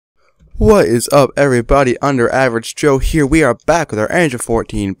What is up, everybody? Under Average Joe here. We are back with our NHL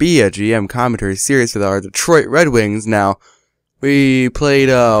 14 Be a GM commentary series with our Detroit Red Wings. Now, we played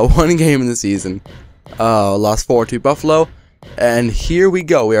one game in the season, lost 4-2 Buffalo, and here we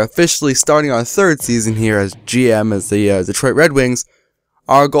go. We are officially starting our third season here as GM as the Detroit Red Wings.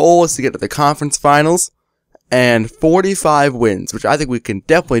 Our goal is to get to the conference finals and 45 wins, which I think we can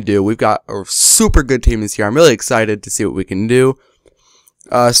definitely do. We've got a super good team this year. I'm really excited to see what we can do.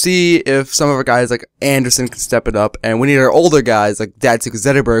 See if some of our guys like Anderson can step it up, and we need our older guys like Datsuk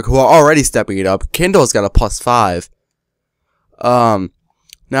Zetterberg who are already stepping it up. Kindle's got a +5.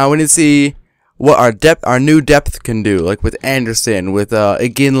 Now we need to see what our new depth can do, like with Anderson, with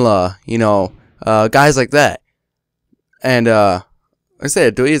Iginla, you know, guys like that. And like I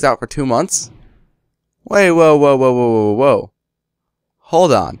said, Dewey is out for 2 months. Wait, whoa.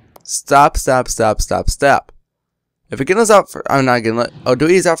 Hold on. Stop. If Iginla's out for, I'm not Iginla. Oh,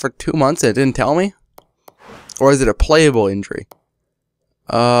 Dewey's out for 2 months and it didn't tell me? Or is it a playable injury?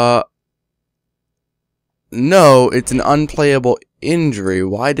 No, it's an unplayable injury.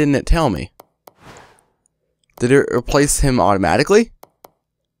 Why didn't it tell me? Did it replace him automatically?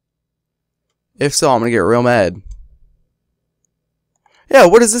 If so, I'm gonna get real mad. Yeah,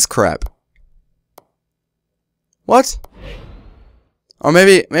 what is this crap? What? Or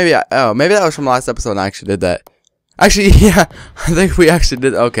maybe that was from last episode and I actually did that. Actually, yeah, I think we actually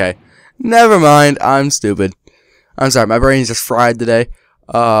did. Okay, never mind. I'm stupid. I'm sorry. My brain's just fried today.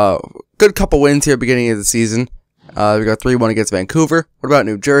 Good couple wins here beginning of the season. We got 3-1 against Vancouver. What about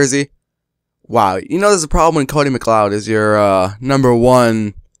New Jersey? Wow, you know there's a problem when Cody McLeod is your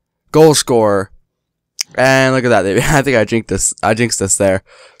 #1 goal scorer. And look at that. I think I jinxed us there.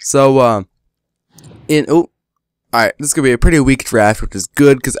 So alright, this is gonna be a pretty weak draft, which is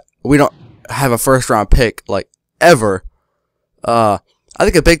good because we don't have a first-round pick like ever. I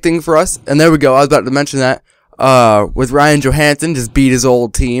think a big thing for us, and there we go, I was about to mention that, with Ryan Johansson just beat his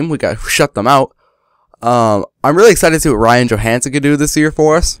old team. We got shut them out. I'm really excited to see what Ryan Johansson could do this year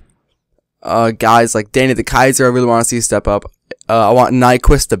for us. Guys like Danny the Kaiser, I really want to see step up. I want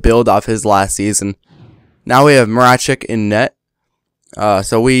Nyquist to build off his last season. Now we have Marachik in net.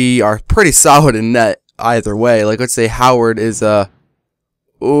 So we are pretty solid in net either way. Like, let's say Howard is,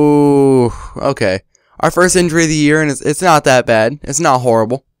 ooh, okay. Our first injury of the year, and it's not that bad. It's not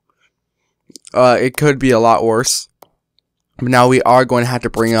horrible. It could be a lot worse. But now we are going to have to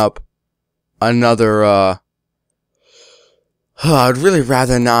bring up another, I'd really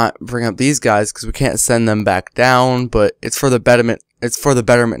rather not bring up these guys because we can't send them back down, but it's for the betterment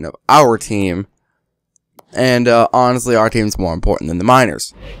of our team. And honestly, our team's more important than the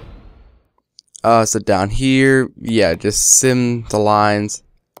minors. So down here, yeah, just sim the lines.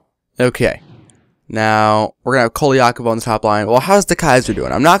 Okay. Now, we're going to have Kolyakov on the top line. Well, how's the Kaiser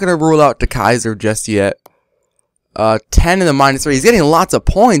doing? I'm not going to rule out the Kaiser just yet. 10 in the -3. He's getting lots of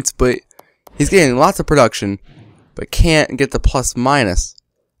points, but he's getting lots of production, but can't get the +-.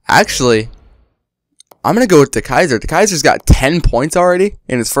 Actually, I'm going to go with the Kaiser. The Kaiser's got 10 points already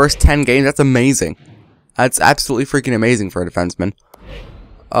in his first 10 games. That's amazing. That's absolutely freaking amazing for a defenseman.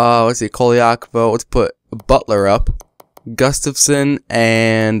 Let's see, Kolyakov. Let's put Butler up. Gustafsson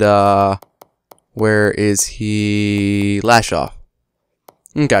and, where is he? Lashoff.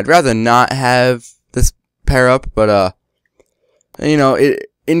 Okay, I'd rather not have this pair up, but, you know,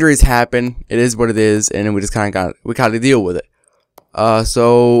 injuries happen. It is what it is, and we just kind of gotta deal with it.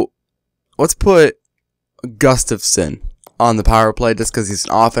 So, let's put Gustafsson on the power play just because he's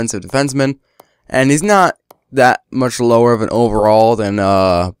an offensive defenseman, and he's not that much lower of an overall than,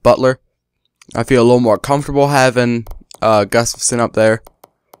 Butler. I feel a little more comfortable having, Gustafsson up there,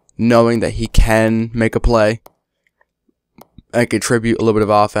 knowing that he can make a play and contribute a little bit of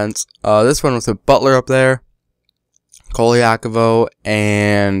offense. This one was with Butler up there, Kolyakov,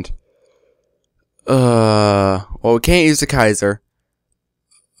 and well, we can't use the Kaiser.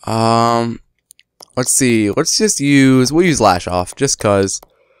 Let's see. We'll use Lashoff just cause.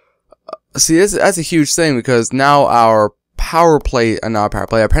 See, that's a huge thing because now our our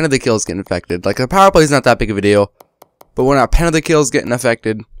penalty kills getting affected. Like, the power play is not that big of a deal, but when our penalty kills getting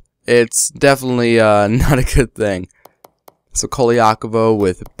affected, it's definitely not a good thing. So Kolyakov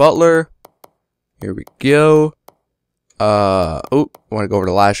with Butler. Here we go. I want to go over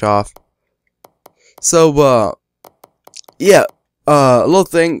to Lashoff. So yeah, a little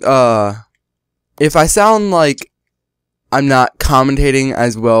thing. If I sound like I'm not commentating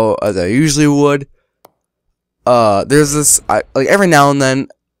as well as I usually would, there's this like every now and then.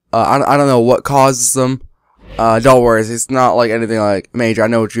 I don't know what causes them. Don't worry, it's not like anything like major. I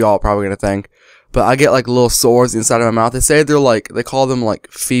know what you all are probably gonna think, but I get like little sores inside of my mouth. They say they're like, they call them like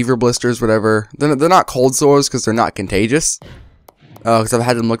fever blisters, whatever. They're not cold sores because they're not contagious. Because I've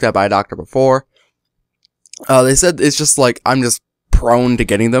had them looked at by a doctor before. They said it's just like I'm just prone to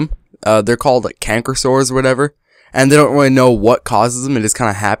getting them. They're called like canker sores or whatever, and they don't really know what causes them. It just kind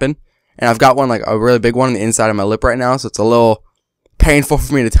of happen. And I've got one, like a really big one on the inside of my lip right now, so it's a little painful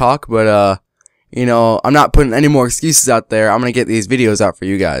for me to talk. But you know, I'm not putting any more excuses out there. I'm gonna get these videos out for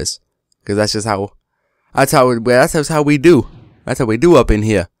you guys. Because that's just how, that's how we do. That's how we do up in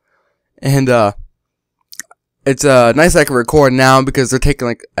here. And, it's, nice I can record now because they're taking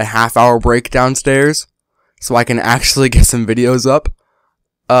like a half-hour break downstairs. So I can actually get some videos up.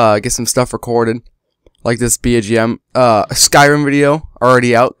 Get some stuff recorded. Like this BGM, Skyrim video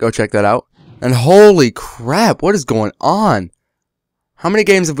already out. Go check that out. And holy crap, what is going on? How many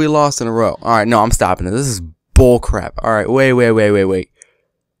games have we lost in a row? Alright, no, I'm stopping it. This is bull crap. Alright, wait.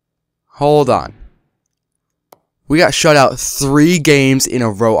 Hold on. We got shut out 3 games in a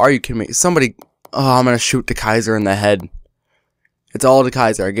row. Are you kidding me? Somebody... Oh, I'm going to shoot the Kaiser in the head. It's all the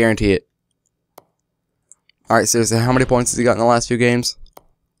Kaiser. I guarantee it. Alright, seriously. How many points has he got in the last few games?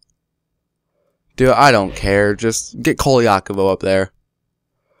 Dude, I don't care. Just get Kolyakovo up there.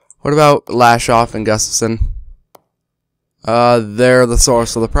 What about Lashoff and Gustafson? They're the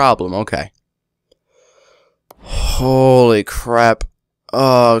source of the problem. Okay. Holy crap.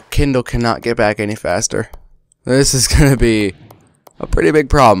 Kindle cannot get back any faster. This is gonna be a pretty big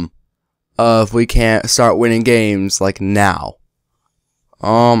problem if we can't start winning games like now.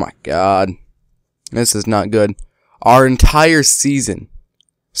 Oh my god. This is not good. Our entire season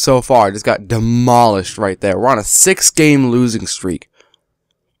so far just got demolished right there. We're on a 6-game losing streak.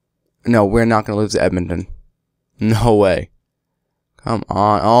 No, we're not gonna lose to Edmonton. No way. Come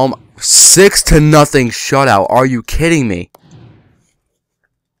on. 6-0 shutout. Are you kidding me?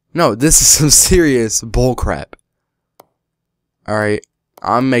 No, this is some serious bullcrap. Alright,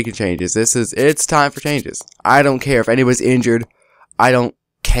 I'm making changes. It's time for changes. I don't care if anybody's injured. I don't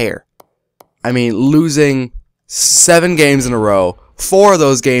care. I mean, losing 7 games in a row, 4 of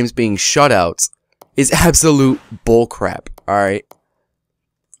those games being shutouts, is absolute bullcrap. Alright.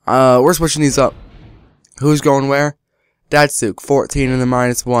 We're switching these up. Who's going where? Datsuk, 14 and the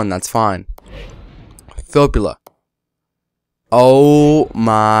 -1. That's fine. Filppula. Oh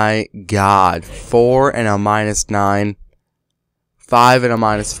my god. 4 and a -9. 5 and a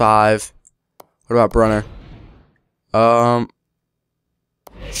 -5. What about Brunner? I'm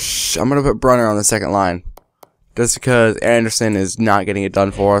gonna put Brunner on the second line. Just because Anderson is not getting it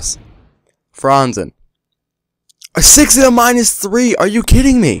done for us. Franzen. A 6 and a -3. Are you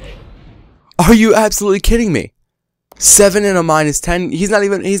kidding me? Are you absolutely kidding me? 7 and a -10. He's not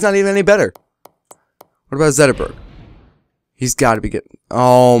even any better. What about Zetterberg? He's got to be getting...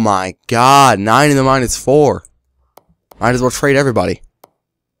 Oh my god. 9 in the -4. Might as well trade everybody.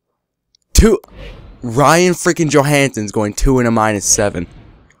 2... Ryan freaking Johansson's going 2 and a -7.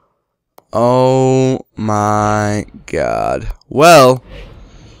 Oh my god. Well...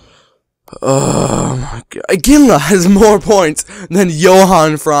 Oh my god. Ginla has more points than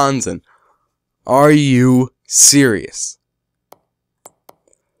Johan Franzen. Are you serious?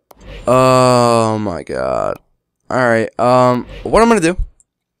 Oh my god. Alright, what I'm gonna do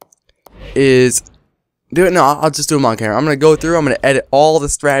is I'll just do them on camera. I'm gonna go through, I'm gonna edit all the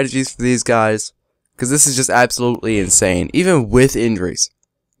strategies for these guys, because this is just absolutely insane. Even with injuries.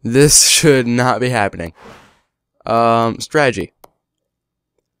 This should not be happening. Strategy.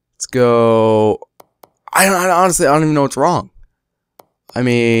 Let's go. Honestly, I don't even know what's wrong. I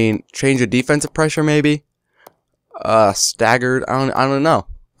mean, change the defensive pressure maybe? Staggered, I don't know.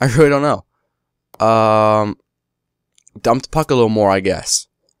 I really don't know. Dump the puck a little more, I guess.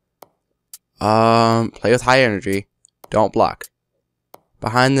 Play with high energy. Don't block.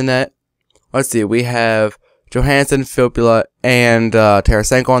 Behind the net. Let's see. We have Johansson, Filppula, and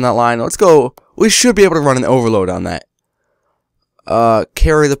Tarasenko on that line. Let's go. We should be able to run an overload on that.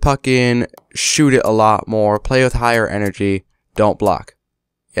 Carry the puck in. Shoot it a lot more. Play with higher energy. Don't block.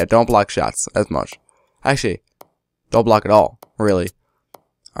 Yeah, don't block shots as much. Actually, don't block at all. Really.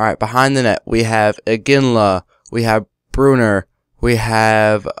 Alright, behind the net. We have Iginla. We have Brunner. We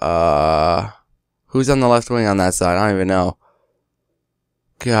have, who's on the left wing on that side? I don't even know.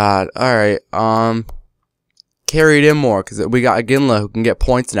 God, alright, carry it in more, because we got Iginla who can get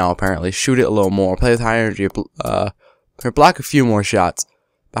points now, apparently. Shoot it a little more. Play with high energy. Block a few more shots.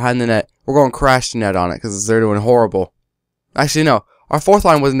 Behind the net. We're going crash the net on it, because they're doing horrible. Actually, no. Our fourth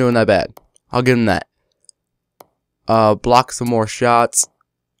line wasn't doing that bad. I'll give them that. Block some more shots.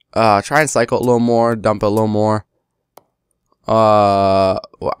 Try and cycle it a little more. Dump it a little more. Well,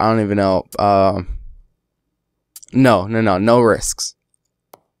 I don't even know. No risks.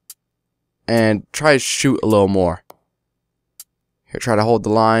 And try to shoot a little more. Here, try to hold the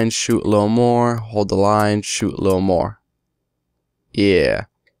line, shoot a little more. Hold the line, shoot a little more. Yeah.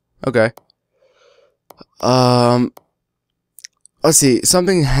 Okay. Let's see.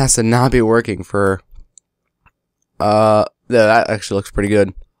 Something has to not be working for. Yeah, that actually looks pretty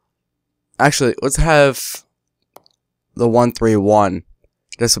good. Actually, let's have the 1-3-1,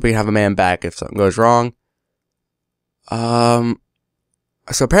 just so we can have a man back if something goes wrong. So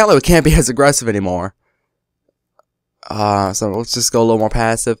apparently we can't be as aggressive anymore. So let's just go a little more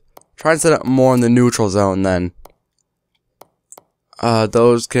passive. Try and set up more in the neutral zone then. They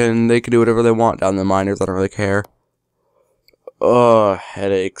can do whatever they want down the minors. I don't really care. Oh,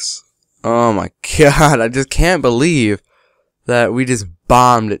 headaches. Oh my god, I just can't believe that we just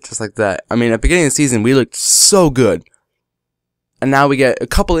bombed it just like that. I mean, at the beginning of the season, we looked so good. And now we get a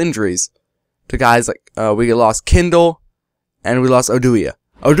couple injuries to guys like, we lost Kindle, and we lost Oduya.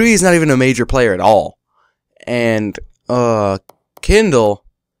 Oduya's not even a major player at all. And, Kindle,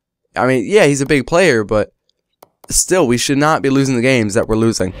 I mean, yeah, he's a big player, but still, we should not be losing the games that we're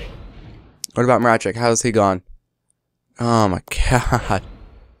losing. What about Mrachek? How's he gone? Oh my god.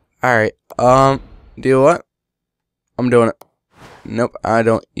 Alright, do you know what? I'm doing it. Nope, I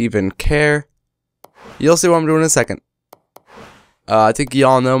don't even care. You'll see what I'm doing in a second. I think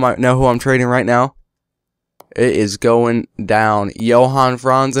y'all know who I'm trading right now. It is going down. Johan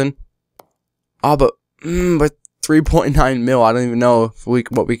Franzen. Oh, but 3.9 mil. I don't even know if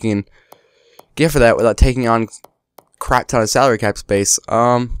what we can get for that without taking on crap ton of salary cap space.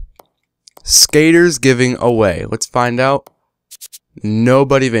 Skaters giving away. Let's find out.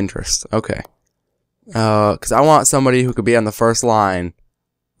 Nobody of interest. Okay. Because I want somebody who could be on the first line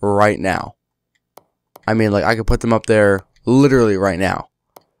right now. I mean, like, I could put them up there literally right now.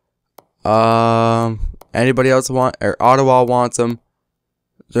 Anybody else want, or Ottawa wants them.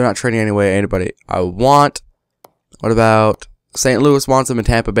 They're not trading anyway. Anybody I want. What about St. Louis wants them and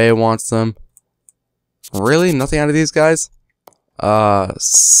Tampa Bay wants them? Really? Nothing out of these guys?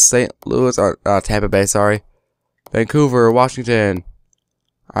 St. Louis, or Tampa Bay, sorry. Vancouver, Washington.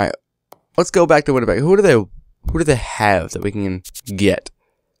 Alright. Let's go back to Winnipeg. Who do they have that we can get?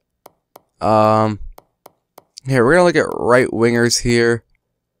 Here, we're gonna look at right wingers here.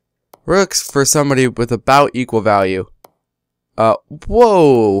 We're looking for somebody with about equal value.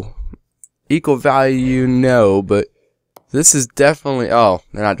 Whoa! Equal value, no, but this is definitely, oh,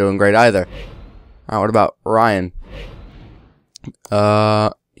 they're not doing great either. Alright, what about Ryan?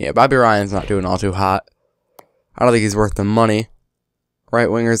 Yeah, Bobby Ryan's not doing all too hot. I don't think he's worth the money. Right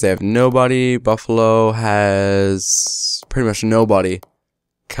wingers, they have nobody. Buffalo has pretty much nobody.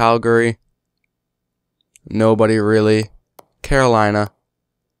 Calgary, nobody really. Carolina.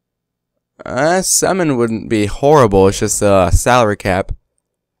 Semin wouldn't be horrible. It's just salary cap.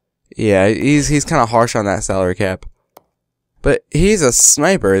 Yeah, he's kind of harsh on that salary cap. But he's a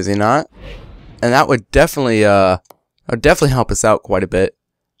sniper, is he not? And that would definitely help us out quite a bit.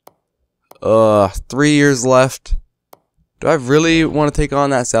 3 years left. Do I really want to take on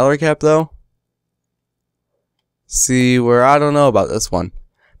that salary cap though? See, where I don't know about this one.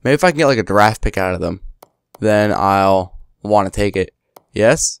 Maybe if I can get like a draft pick out of them, then I'll want to take it.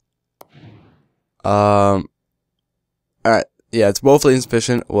 Yes? Alright. Yeah, it's woefully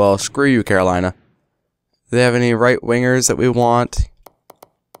insufficient. Well, screw you, Carolina. Do they have any right wingers that we want?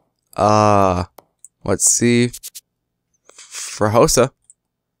 Let's see. For Hossa.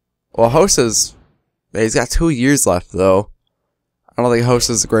 Well, Hossa's, he's got 2 years left, though. I don't think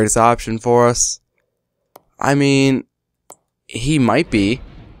Hossa's the greatest option for us. I mean, he might be.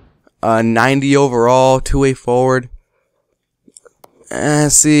 90 overall, 2-way forward.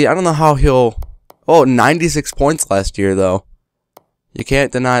 See, I don't know how he'll... Oh, 96 points last year, though. You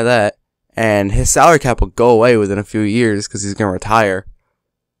can't deny that. And his salary cap will go away within a few years because he's going to retire.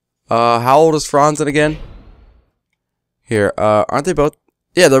 How old is Franzen again? Here, aren't they both...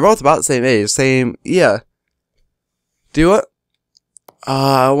 Yeah, they're both about the same age. Same... Yeah. Do what?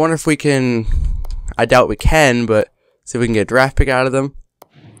 I wonder if we can... I doubt we can, but... See if we can get a draft pick out of them.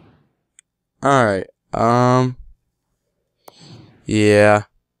 Alright, yeah.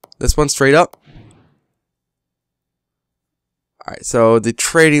 This one straight up. Alright, so the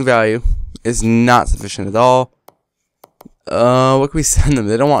trading value is not sufficient at all. What can we send them?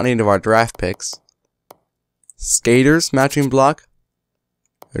 They don't want any of our draft picks. Skaters, matching block.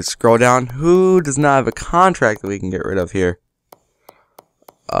 Let's scroll down. Who does not have a contract that we can get rid of here?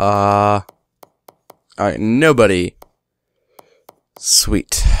 Alright, nobody.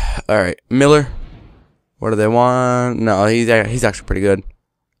 Sweet. Alright, Miller. What do they want? No, he's actually pretty good.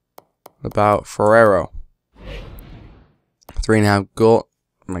 What about Ferrero? 3.5 goal.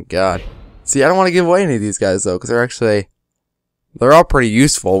 Oh my god. See, I don't want to give away any of these guys though, because they're all pretty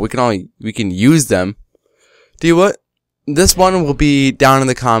useful. We can use them. Do you what? This one will be down in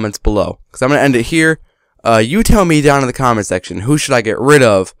the comments below, because I'm gonna end it here. You tell me down in the comment section who should I get rid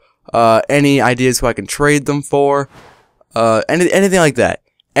of. Any ideas who I can trade them for. Anything like that.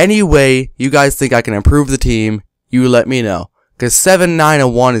 Any way you guys think I can improve the team, you let me know. Because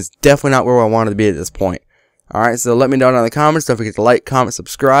 7-9-1 is definitely not where I wanted to be at this point. Alright, so let me know down in the comments. Don't forget to like, comment,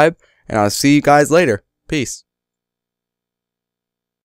 subscribe. And I'll see you guys later. Peace.